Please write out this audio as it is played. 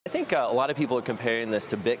think a lot of people are comparing this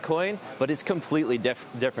to Bitcoin, but it's completely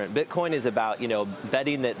different. Bitcoin is about,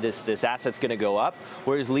 betting that this asset's going to go up,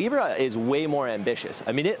 whereas Libra is way more ambitious.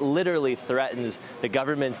 I mean, it literally threatens the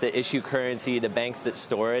governments that issue currency, the banks that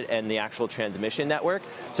store it, and the actual transmission network.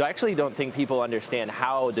 So I actually don't think people understand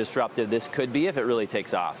how disruptive this could be if it really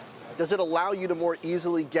takes off. Does it allow you to more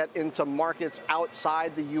easily get into markets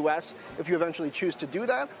outside the U.S. if you eventually choose to do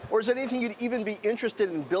that? Or is there anything you'd even be interested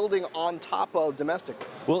in building on top of domestically?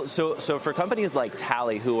 Well, so for companies like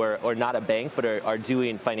Tally, who are not a bank but are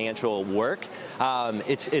doing financial work,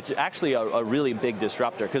 it's actually a really big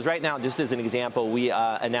disruptor. Because right now, just as an example, we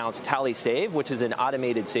announced Tally Save, which is an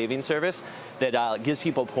automated saving service that gives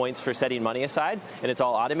people points for setting money aside, and it's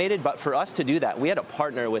all automated. But for us to do that, we had to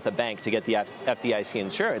partner with a bank to get the FDIC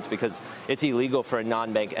insurance, because it's illegal for a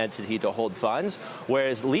non-bank entity to hold funds.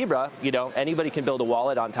 Whereas Libra, anybody can build a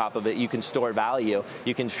wallet on top of it. You can store value.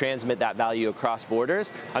 You can transmit that value across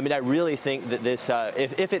borders. I mean, I really think that this,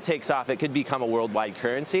 if it takes off, it could become a worldwide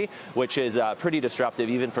currency, which is pretty disruptive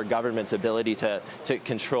even for government's ability to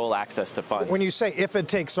control access to funds. When you say if it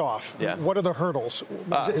takes off, yeah. What are the hurdles?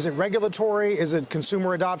 Is it regulatory? Is it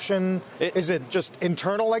consumer adoption? Is it just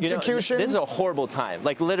internal execution? This is a horrible time.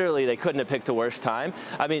 Like, literally, they couldn't have picked a worse time.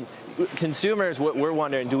 I mean, consumers, we're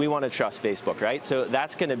wondering, do we want to trust Facebook, right? So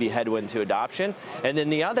that's going to be headwind to adoption. And then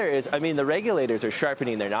the other is, I mean, the regulators are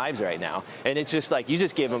sharpening their knives right now. And it's just like, you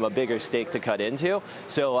just gave them a bigger stake to cut into.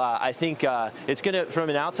 So I think it's going to, from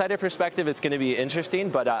an outsider perspective, it's going to be interesting.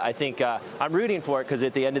 But I think I'm rooting for it, because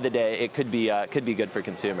at the end of the day, it could be good for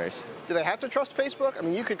consumers. Do they have to trust Facebook? I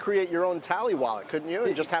mean, you could create your own Tally wallet, couldn't you?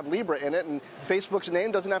 And just have Libra in it, and Facebook's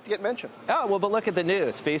name doesn't have to get mentioned. Oh, well, but look at the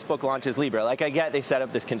news. Facebook launches Libra. Like, I get they set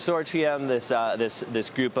up this consortium, this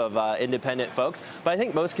group of independent folks, but I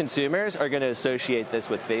think most consumers are going to associate this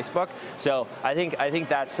with Facebook. So I think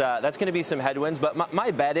that's going to be some headwinds. But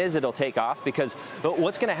my bet is it'll take off, because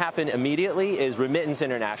what's going to happen immediately is remittance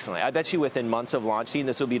internationally. I bet you within months of launching,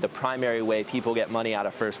 this will be the primary way people get money out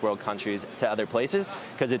of first world countries to other places,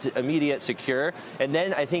 because it's immediate, secure. And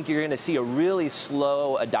then I think you're going to see a really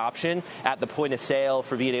slow adoption at the point of sale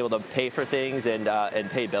for being able to pay for things and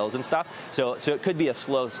pay bills and stuff. So it could be a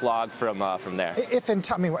slow slog from there.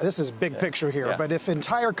 I mean, this is big picture here, yeah. But if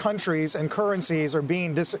entire countries and currencies are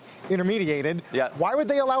being disintermediated, yeah. Why would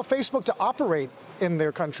they allow Facebook to operate in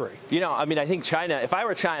their country? I mean, I think China, if I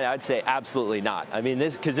were China, I'd say absolutely not. I mean,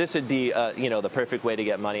 because this would be, the perfect way to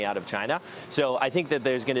get money out of China. So I think that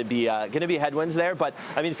there's going to be headwinds there. But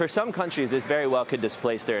I mean, for some countries, this very well could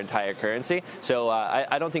displace their entire currency. So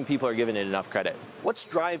I don't think people are giving it enough credit. What's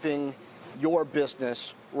driving your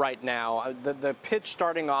business right now? The pitch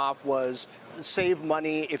starting off was save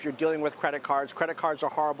money if you're dealing with credit cards. Credit cards are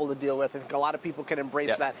horrible to deal with. I think a lot of people can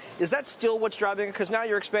embrace that. Is that still what's driving it? Because now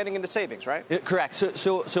you're expanding into savings, right? Correct.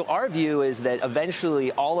 So our view is that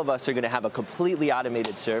eventually all of us are going to have a completely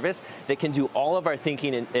automated service that can do all of our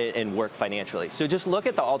thinking and work financially. So just look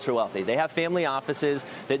at the ultra wealthy. They have family offices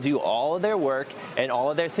that do all of their work and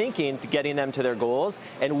all of their thinking, getting them to their goals.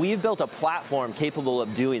 And we've built a platform capable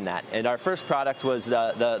of doing that. And our first product was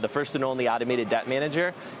the first and only automated debt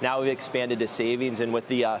manager. Now we've expanded to savings, and with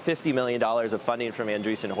the $50 million of funding from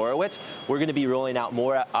Andreessen Horowitz, we're going to be rolling out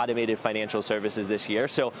more automated financial services this year.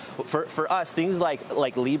 So for us, things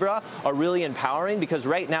like Libra are really empowering, because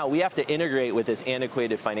right now we have to integrate with this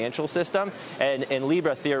antiquated financial system, and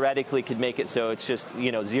Libra theoretically could make it so it's just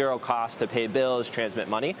zero cost to pay bills, transmit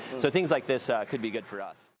money. So things like this could be good for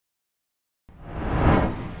us.